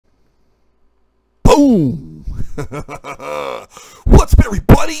Boom! What's up,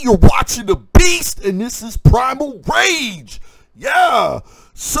 everybody? You're watching The Beast, and this is Primal Rage. Yeah.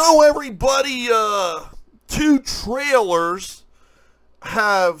 So, everybody, two trailers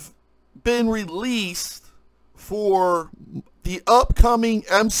have been released for the upcoming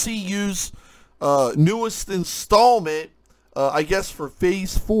MCU's newest installment, I guess for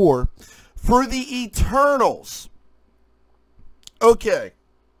Phase 4, for the Eternals. Okay,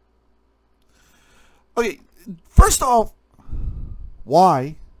 first off,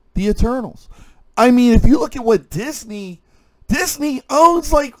 why the Eternals? I mean, if you look at what Disney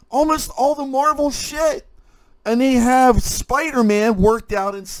owns like almost all the Marvel shit. And they have Spider-Man worked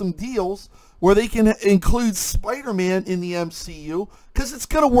out in some deals where they can include Spider-Man in the MCU because it's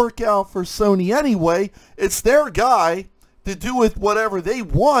going to work out for Sony anyway. It's their guy to do with whatever they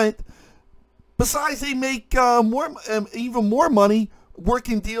want. Besides, they make even more money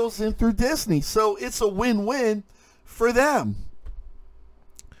working deals in through Disney. So it's a win-win for them.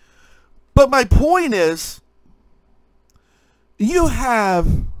 But my point is, you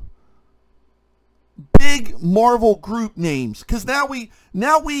have big Marvel group names, because now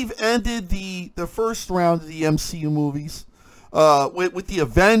we've ended the first round of the MCU movies with the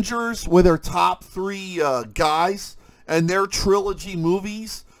Avengers, with their top three guys and their trilogy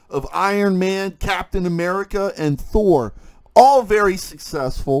movies of Iron Man, Captain America, and Thor, all very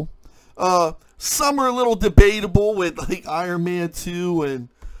successful. Some are a little debatable with like Iron Man 2 and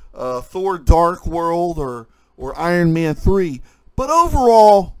Thor Dark World or Iron Man 3, but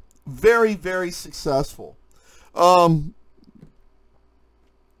overall very, very successful.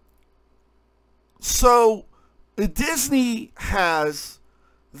 So Disney has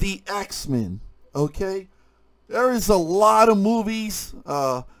the X-Men, okay? There is a lot of movies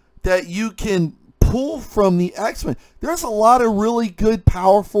that you can pull from the X-Men. There's a lot of really good,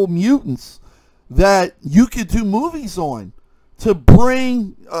 powerful mutants that you could do movies on to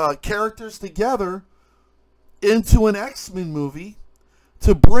bring characters together into an X-Men movie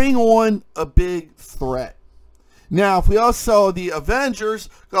to bring on a big threat. Now, if we also the Avengers,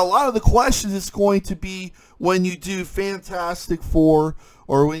 a lot of the questions is going to be when you do Fantastic Four,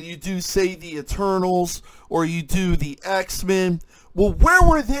 or when you do, say, the Eternals, or you do the X-Men. Well, where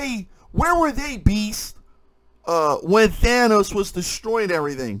were they? Where were they, Beast, when Thanos was destroying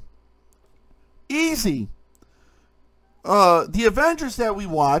everything? Easy. The Avengers that we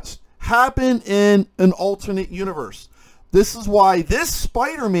watched happened in an alternate universe. This is why this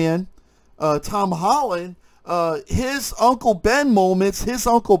Spider-Man, Tom Holland, his Uncle Ben moments, his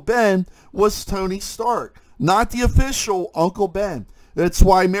Uncle Ben was Tony Stark, not the official Uncle Ben. That's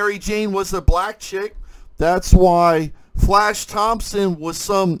why Mary Jane was a black chick. That's why Flash Thompson was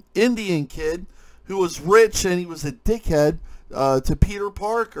some Indian kid who was rich and he was a dickhead to Peter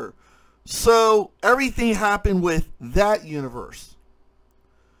Parker. So everything happened with that universe,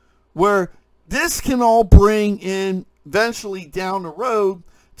 where this can all bring in eventually down the road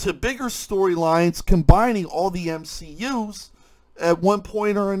to bigger storylines combining all the MCUs at one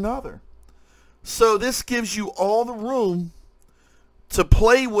point or another. So this gives you all the room to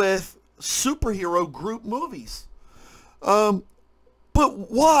play with superhero group movies. But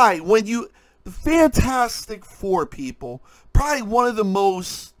why? When the Fantastic Four, people, probably one of the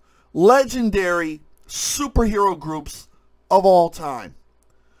most legendary superhero groups of all time.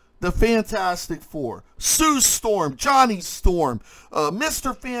 The Fantastic Four. Sue Storm, Johnny Storm,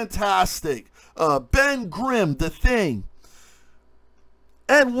 Mr. Fantastic, Ben Grimm, The Thing.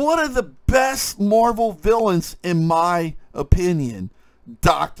 And one of the best Marvel villains, in my opinion,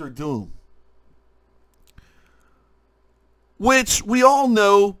 Doctor Doom. Which we all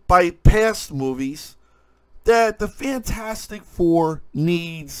know by past movies that the Fantastic Four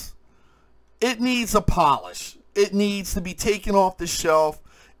needs a polish. It needs to be taken off the shelf.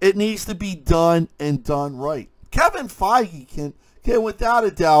 It needs to be done and done right. Kevin Feige can without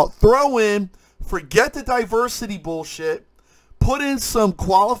a doubt throw in, forget the diversity bullshit, put in some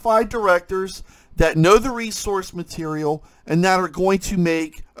qualified directors that know the resource material and that are going to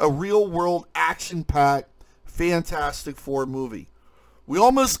make a real world action-packed Fantastic Four movie. We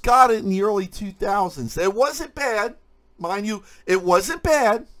almost got it in the early 2000s. It wasn't bad. Mind you, it wasn't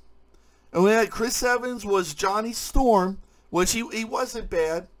bad. And we had Chris Evans was Johnny Storm, which he wasn't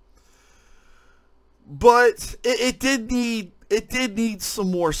bad, but it did need some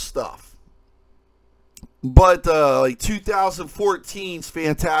more stuff. But like 2014's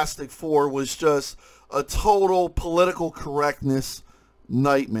Fantastic Four was just a total political correctness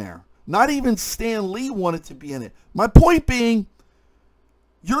nightmare. Not even Stan Lee wanted to be in it. My point being,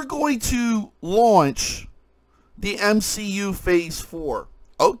 you're going to launch the MCU Phase 4.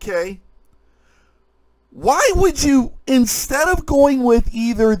 Okay. Why would you, instead of going with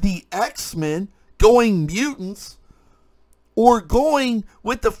either the X-Men, going mutants, or going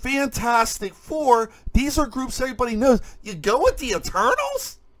with the Fantastic Four, these are groups everybody knows, you go with the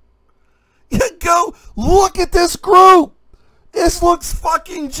Eternals? You go, look at this group. This looks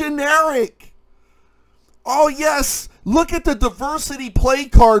fucking generic. Oh, yes. Look at the diversity play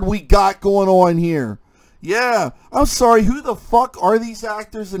card we got going on here. Yeah. I'm sorry. Who the fuck are these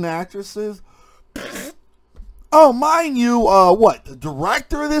actors and actresses? Oh, mind you, what? The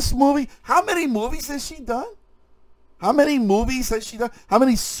director of this movie? How many movies has she done? How many movies has she done? How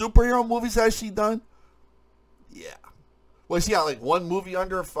many superhero movies has she done? Yeah. Was she got like one movie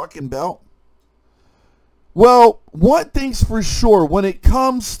under her fucking belt? Well, one thing's for sure, when it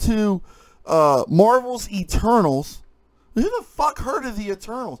comes to Marvel's Eternals, who the fuck heard of the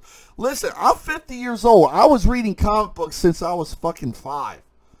Eternals? Listen, I'm 50 years old. I was reading comic books since I was fucking 5.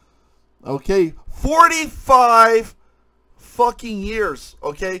 Okay? 45 fucking years.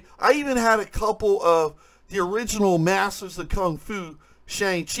 Okay? I even had a couple of the original Masters of Kung Fu,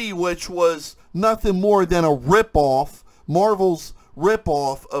 Shang-Chi, which was nothing more than a ripoff, Marvel's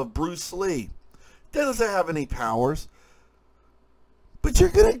ripoff of Bruce Lee. That doesn't have any powers. But you're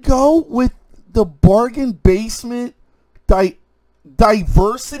going to go with the bargain basement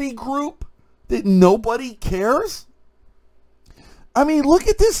diversity group that nobody cares? I mean, look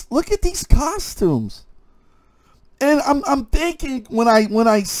at this. Look at these costumes. And I'm thinking when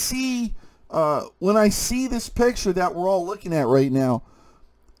I see this picture that we're all looking at right now,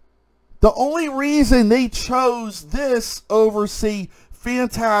 the only reason they chose this over, say,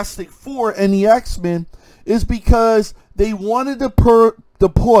 Fantastic Four and the X-Men is because they wanted to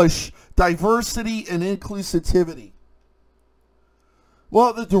push diversity and inclusivity.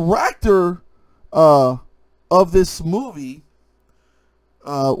 Well, the director of this movie,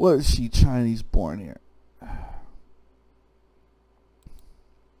 what is she, Chinese born here?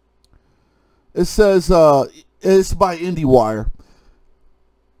 It says, it's by IndieWire.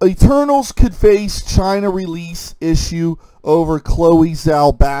 Eternals could face China release issue over Chloe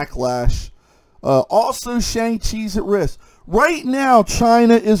Zhao backlash. Also, Shang-Chi's at risk. Right now,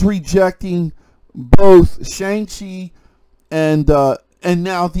 China is rejecting both Shang-Chi and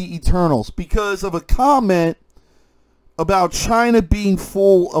now the Eternals because of a comment about China being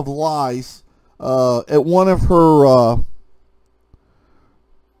full of lies at one of her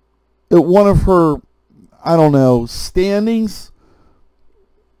I don't know, standings.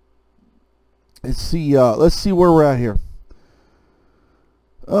 Let's see where we're at here.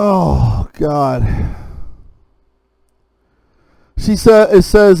 Oh God. It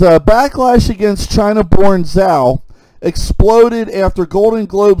says backlash against China-born Zhao exploded after Golden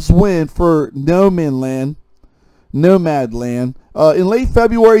Globes win for Nomadland in late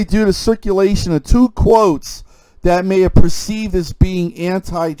February due to circulation of two quotes that may have perceived as being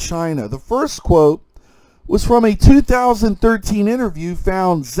anti-China. The first quote was from a 2013 interview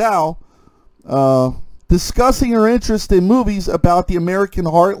found Zhao discussing her interest in movies about the American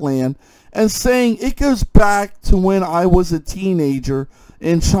heartland and saying it goes back to when I was a teenager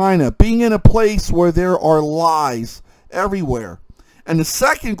in China, being in a place where there are lies everywhere. And the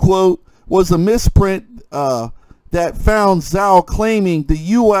second quote was a misprint that found Zhao claiming the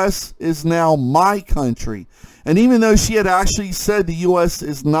U.S. is now my country. And even though she had actually said the U.S.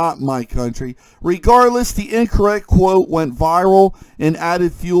 is not my country, regardless, the incorrect quote went viral and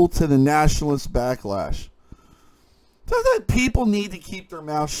added fuel to the nationalist backlash. So that people need to keep their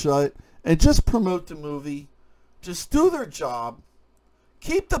mouth shut and just promote the movie. Just do their job.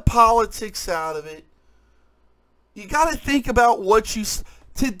 Keep the politics out of it. You got to think about what you...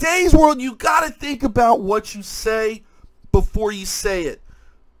 Today's world, you got to think about what you say before you say it.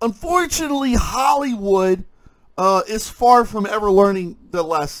 Unfortunately, Hollywood is far from ever learning the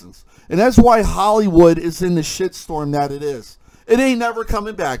lessons. And that's why Hollywood is in the shitstorm that it is. It ain't never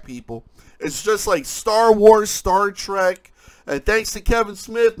coming back, people. It's just like Star Wars, Star Trek, and thanks to Kevin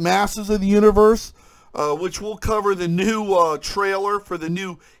Smith, Masters of the Universe, which we'll cover the new trailer for the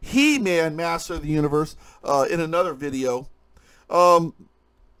new He-Man Master of the Universe in another video.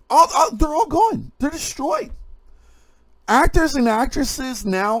 They're all gone. They're destroyed. Actors and actresses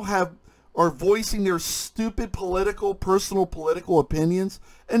now are voicing their stupid personal political opinions,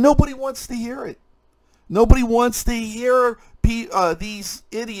 and nobody wants to hear it. Nobody wants to hear these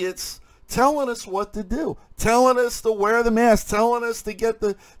idiots telling us what to do, telling us to wear the mask, telling us to get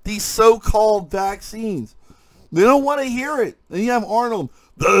these so-called vaccines. They don't want to hear it. And you have Arnold,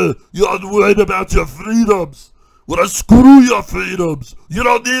 you're worried about your freedoms. Well, screw your freedoms. You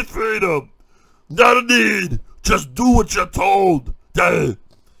don't need freedom. Not a need. Just do what you're told.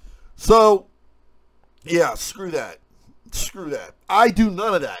 So, Yeah, screw that. Screw that. I do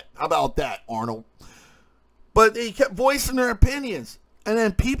none of that. How about that, Arnold? But they kept voicing their opinions. And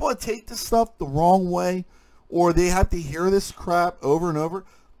then people that take this stuff the wrong way, or they have to hear this crap over and over,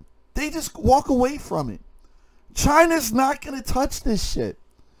 they just walk away from it. China's not going to touch this shit.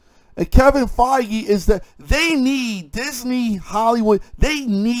 And Kevin Feige is that they need Disney, Hollywood, they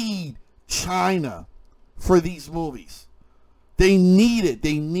need China for these movies. They need it.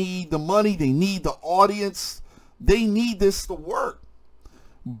 They need the money. They need the audience. They need this to work.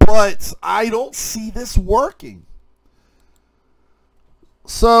 But I don't see this working.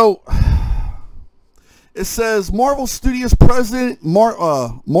 So it says Marvel Studios president,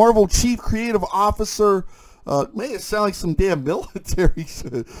 Marvel chief creative officer, may it sound like some damn military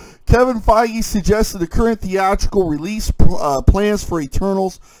shit. Kevin Feige suggested the current theatrical release plans for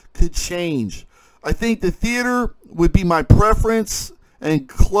Eternals could change. I think the theater would be my preference, and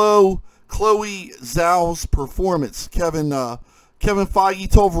Chloe Zhao's performance. Kevin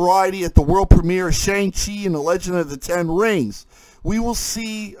Feige told Variety at the world premiere of Shang-Chi and the Legend of the Ten Rings. We will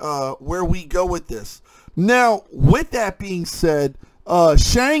see where we go with this. Now, with that being said,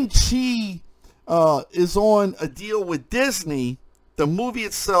 Shang-Chi is on a deal with Disney. The movie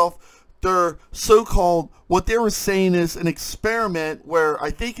itself, their so-called, what they were saying is an experiment where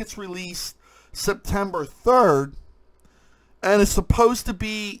I think it's released September 3rd, and it's supposed to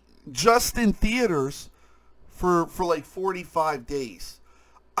be just in theaters for like 45 days.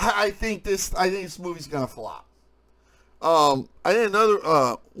 I think this movie's gonna flop. I think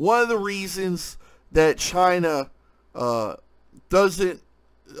another one of the reasons that China doesn't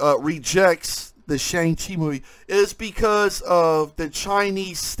rejects the Shang-Chi movie is because of the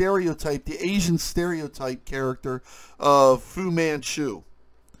Chinese stereotype, the Asian stereotype character of Fu Manchu.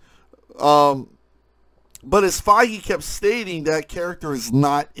 But as Feige kept stating, that character is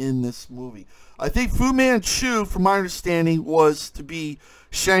not in this movie. I think Fu Manchu, from my understanding, was to be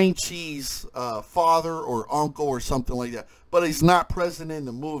Shang-Chi's father or uncle or something like that. But he's not present in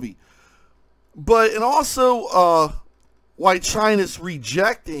the movie. And also why China's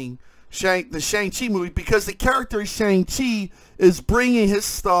rejecting the Shang-Chi movie, because the character Shang-Chi is bringing his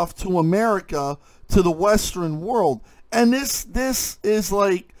stuff to America, to the Western world. And this is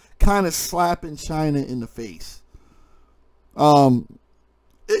like kind of slapping China in the face.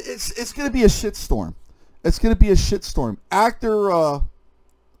 It's going to be a shitstorm. It's going to be a shitstorm. Actor, oh,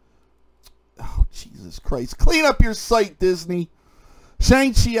 Jesus Christ. Clean up your site, Disney.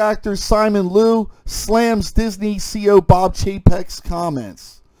 Shang-Chi actor Simon Liu slams Disney CEO Bob Chapek's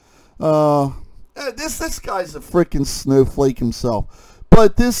comments. This guy's a freaking snowflake himself.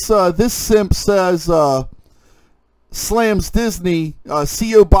 But this simp says, slams Disney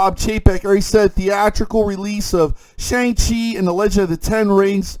CEO Bob Chapek, or he said theatrical release of Shang-Chi and the Legend of the Ten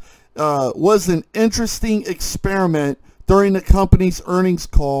Rings was an interesting experiment during the company's earnings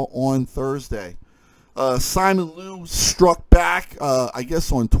call on Thursday. Simon Liu struck back, I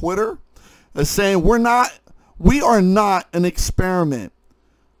guess on Twitter, saying we are not an experiment.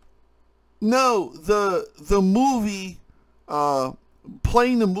 No, the movie,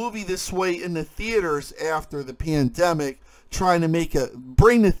 playing the movie this way in the theaters after the pandemic, trying to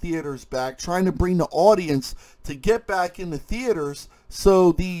bring the theaters back, trying to bring the audience to get back in the theaters,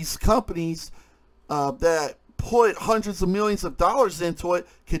 so these companies that put hundreds of millions of dollars into it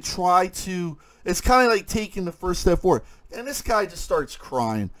could try to. It's kind of like taking the first step forward. And this guy just starts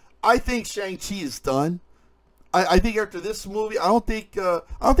crying. I think Shang-Chi is done. I think after this movie, I don't think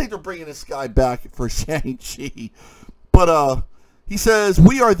they're bringing this guy back for Shang-Chi. But he says,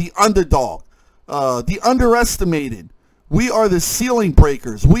 we are the underdog, the underestimated. We are the ceiling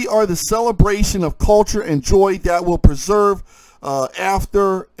breakers. We are the celebration of culture and joy that will preserve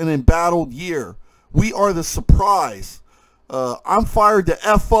after an embattled year. We are the surprise. I'm fired to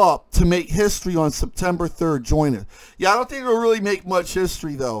F up to make history on September 3rd. Join us. Yeah, I don't think it'll really make much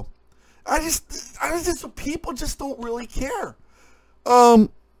history, though. People just don't really care.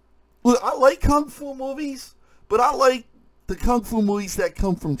 Look, I like Kung Fu movies, but I like the Kung Fu movies that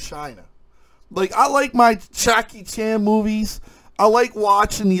come from China. Like, I like my Jackie Chan movies. I like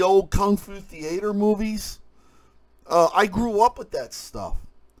watching the old Kung Fu theater movies. I grew up with that stuff.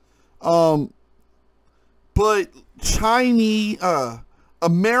 But Chinese,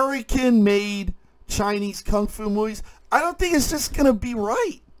 American-made Chinese Kung Fu movies, I don't think it's just going to be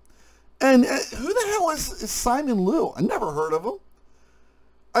right. And who the hell is Simon Liu? I never heard of him.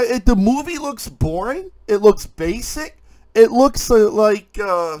 The movie looks boring. It looks basic. It looks like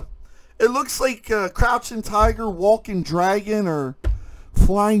Crouching Tiger, Walking Dragon, or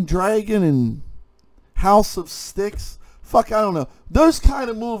Flying Dragon, and House of Sticks. Fuck, I don't know. Those kind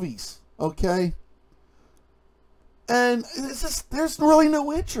of movies, okay? And it's just, there's really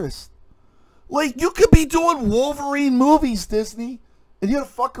no interest. Like, you could be doing Wolverine movies, Disney, and you gotta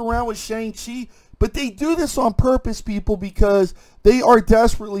fuck around with Shang-Chi. But they do this on purpose, people, because they are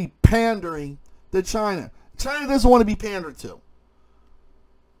desperately pandering to China. China doesn't want to be pandered to.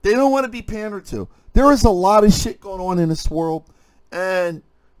 They don't want to be pandered to. There is a lot of shit going on in this world. And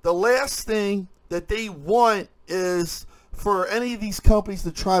the last thing that they want is for any of these companies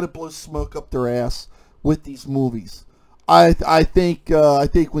to try to blow smoke up their ass with these movies. I think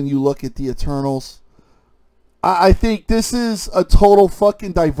when you look at the Eternals, I think this is a total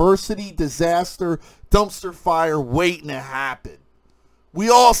fucking diversity disaster, dumpster fire waiting to happen. We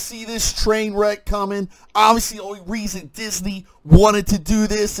all see this train wreck coming. Obviously, the only reason Disney wanted to do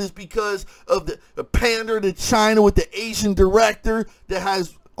this is because of the pander to China with the Asian director that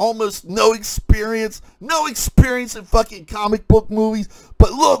has almost no experience in fucking comic book movies.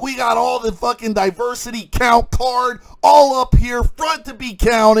 But look, we got all the fucking diversity count card all up here, front to be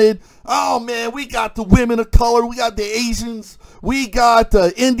counted. Oh man, we got the women of color, we got the Asians, we got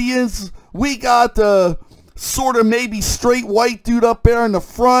the Indians, we got the sort of maybe straight white dude up there in the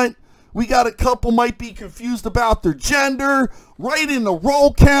front. We got a couple might be confused about their gender, right in the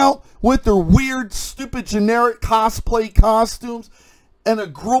roll count with their weird, stupid, generic cosplay costumes. And a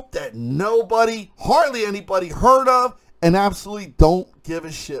group that hardly anybody heard of and absolutely don't give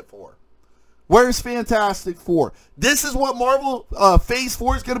a shit for. Where's Fantastic Four? This is what Marvel Phase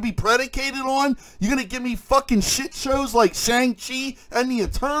 4 is going to be predicated on? You're going to give me fucking shit shows like Shang-Chi and the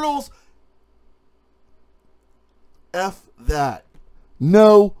Eternals? F that.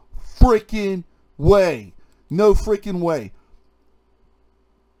 No freaking way. No freaking way.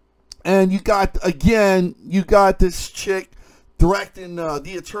 And you got this chick directing the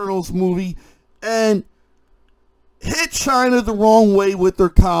Eternals movie and hit China the wrong way with their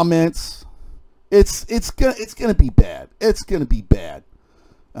comments. It's gonna be bad. It's gonna be bad.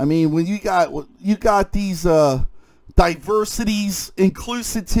 I mean, when you got these diversities,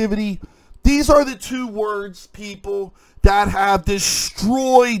 inclusivity, these are the two words, people, that have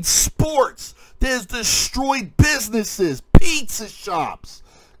destroyed sports. There's destroyed businesses, pizza shops,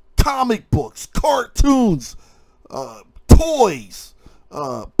 comic books, cartoons, toys,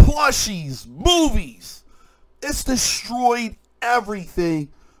 plushies, movies. It's destroyed everything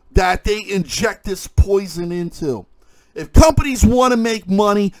that they inject this poison into. If companies want to make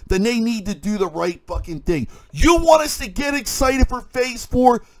money, then they need to do the right fucking thing. You want us to get excited for Phase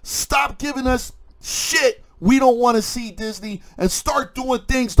 4? Stop giving us shit we don't want to see, Disney, and start doing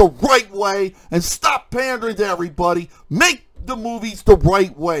things the right way and stop pandering to everybody. Make the movies the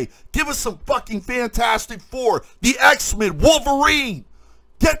right way. Give us some fucking Fantastic Four, the X-Men, Wolverine.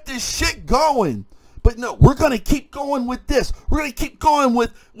 Get this shit going. But no, we're going to keep going with this. We're going to keep going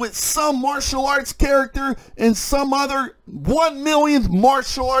with some martial arts character and some other 1 millionth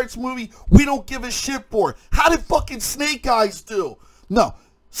martial arts movie we don't give a shit for. How did fucking Snake Eyes do? No,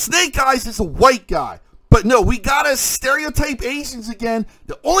 Snake Eyes is a white guy. But no, we got to stereotype Asians again.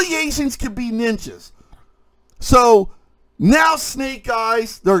 The only Asians can be ninjas. So now Snake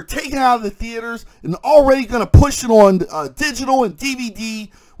Eyes, they're taken out of the theaters and already going to push it on digital and DVD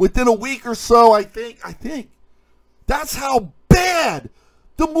within a week or so, I think. That's how bad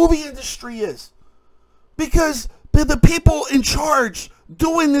the movie industry is. Because the people in charge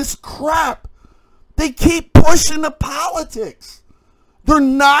doing this crap, they keep pushing the politics. They're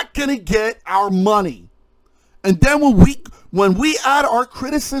not going to get our money. And then when we add our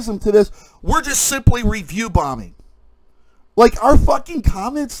criticism to this, we're just simply review bombing. Like, our fucking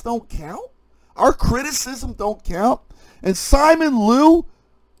comments don't count. Our criticism don't count. And Simon Liu,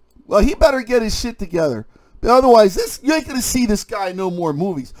 well, he better get his shit together. Otherwise, you ain't going to see this guy in no more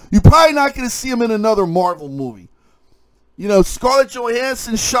movies. You're probably not going to see him in another Marvel movie. You know, Scarlett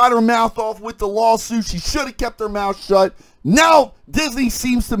Johansson shot her mouth off with the lawsuit. She should have kept her mouth shut. Now, Disney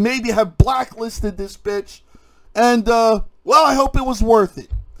seems to maybe have blacklisted this bitch. And, well, I hope it was worth it.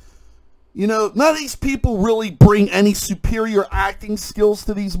 You know, none of these people really bring any superior acting skills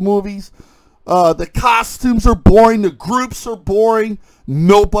to these movies. The costumes are boring. The groups are boring.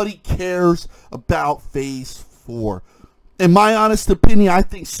 Nobody cares about Phase 4. In my honest opinion, I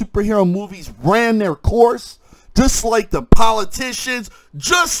think superhero movies ran their course, just like the politicians,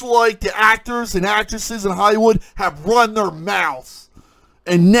 just like the actors and actresses in Hollywood have run their mouths.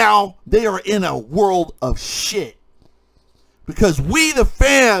 And now they are in a world of shit. Because we, the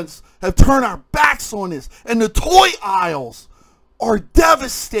fans, have turned our backs on this. And the toy aisles are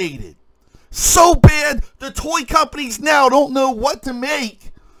devastated. So bad, the toy companies now don't know what to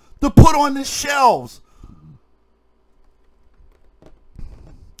make to put on the shelves.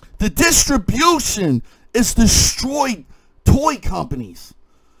 The distribution is destroyed toy companies.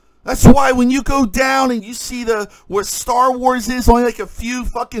 That's why when you go down and you see where Star Wars is, only like a few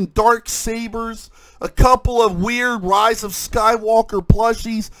fucking dark sabers, a couple of weird Rise of Skywalker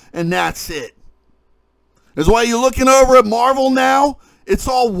plushies, and that's it. That's why you're looking over at Marvel now. It's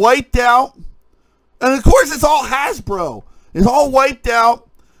all wiped out. And of course, it's all Hasbro. It's all wiped out.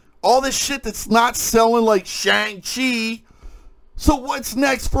 All this shit that's not selling, like Shang-Chi. So what's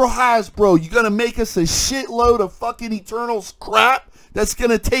next for Hasbro? You gonna make us a shitload of fucking Eternals crap that's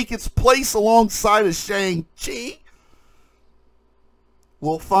gonna take its place alongside of Shang-Chi?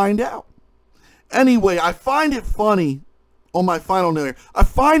 We'll find out. Anyway, I find it funny, on my final note here, I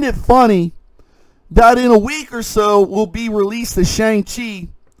find it funny that in a week or so will be released the Shang-Chi,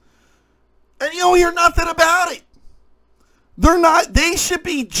 and you don't hear nothing about it. They should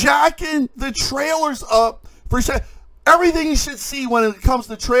be jacking the trailers up for everything you should see when it comes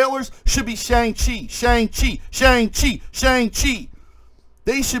to trailers should be Shang-Chi, Shang-Chi, Shang-Chi, Shang-Chi.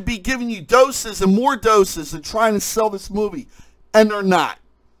 They should be giving you doses and more doses and trying to sell this movie, and they're not.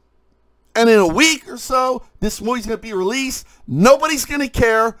 And in a week or so, this movie's going to be released. Nobody's going to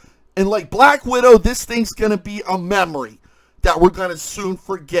care. And like Black Widow, this thing's going to be a memory that we're going to soon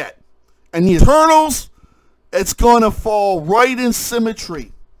forget. And the Eternals, it's going to fall right in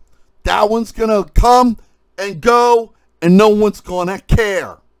symmetry. That one's going to come and go, and no one's going to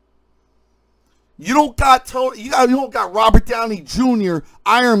care. You don't got Robert Downey Jr.,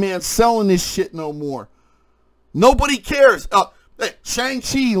 Iron Man, selling this shit no more. Nobody cares. Hey,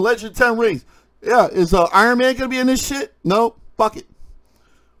 Shang-Chi, Legend of 10 Rings. Yeah, is Iron Man going to be in this shit? No, fuck it.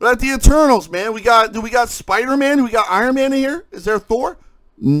 But at the Eternals, man, do we got Spider-Man? Do we got Iron Man in here? Is there Thor?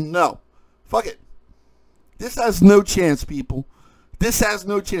 No. Fuck it. This has no chance, people. This has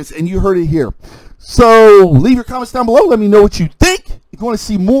no chance, and you heard it here. So leave your comments down below. Let me know what you think. If you want to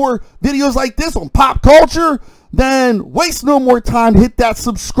see more videos like this on pop culture, then waste no more time. Hit that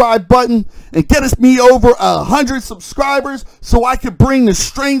subscribe button and get me over 100 subscribers so I could bring the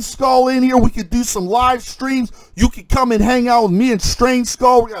Strange Skull in here. We could do some live streams. You could come and hang out with me and Strange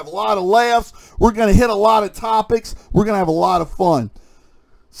Skull. We're going to have a lot of laughs. We're going to hit a lot of topics. We're going to have a lot of fun.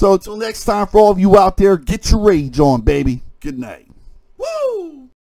 So until next time, for all of you out there, get your rage on, baby. Good night.